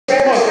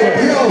We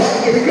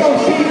go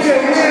keep the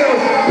will.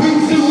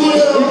 Beat the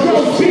will. We go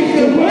beat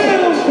the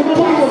will. Beat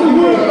the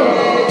will.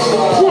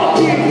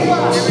 Fuck it.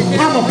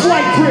 I'm a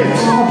flight trip.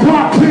 I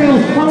pop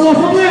pills. I want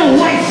some real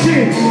white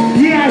shit.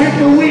 Yeah, I hit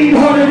the weed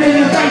harder than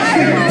a night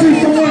stick. See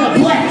someone a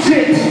black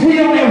chick. We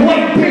on that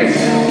white bitch.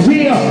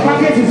 Yeah,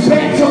 I guess it's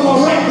back to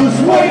my reckless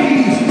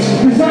ways.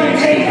 Cause I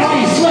ain't ate, I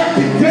ain't slept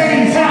in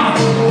days.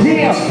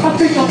 Yeah, I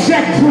think I'm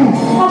jackproof.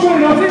 I'm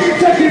gonna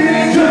take it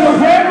into the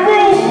red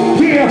room.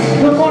 Yeah,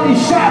 the money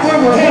shot where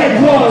her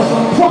head was.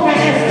 From my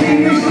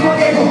STD, I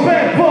gave a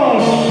bed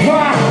bug.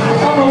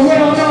 I'm a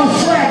well-known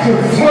slacker.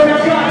 But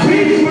I got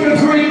beef with a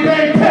Green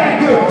Bay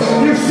Packer.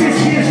 Your sis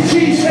is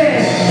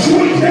cheesehead.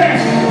 Sweet that.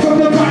 From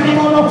the body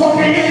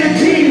motherfucker in the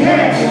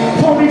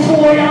G-head. Pony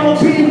boy, I'ma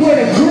be with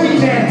a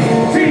green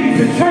man. Feed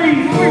the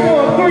trees.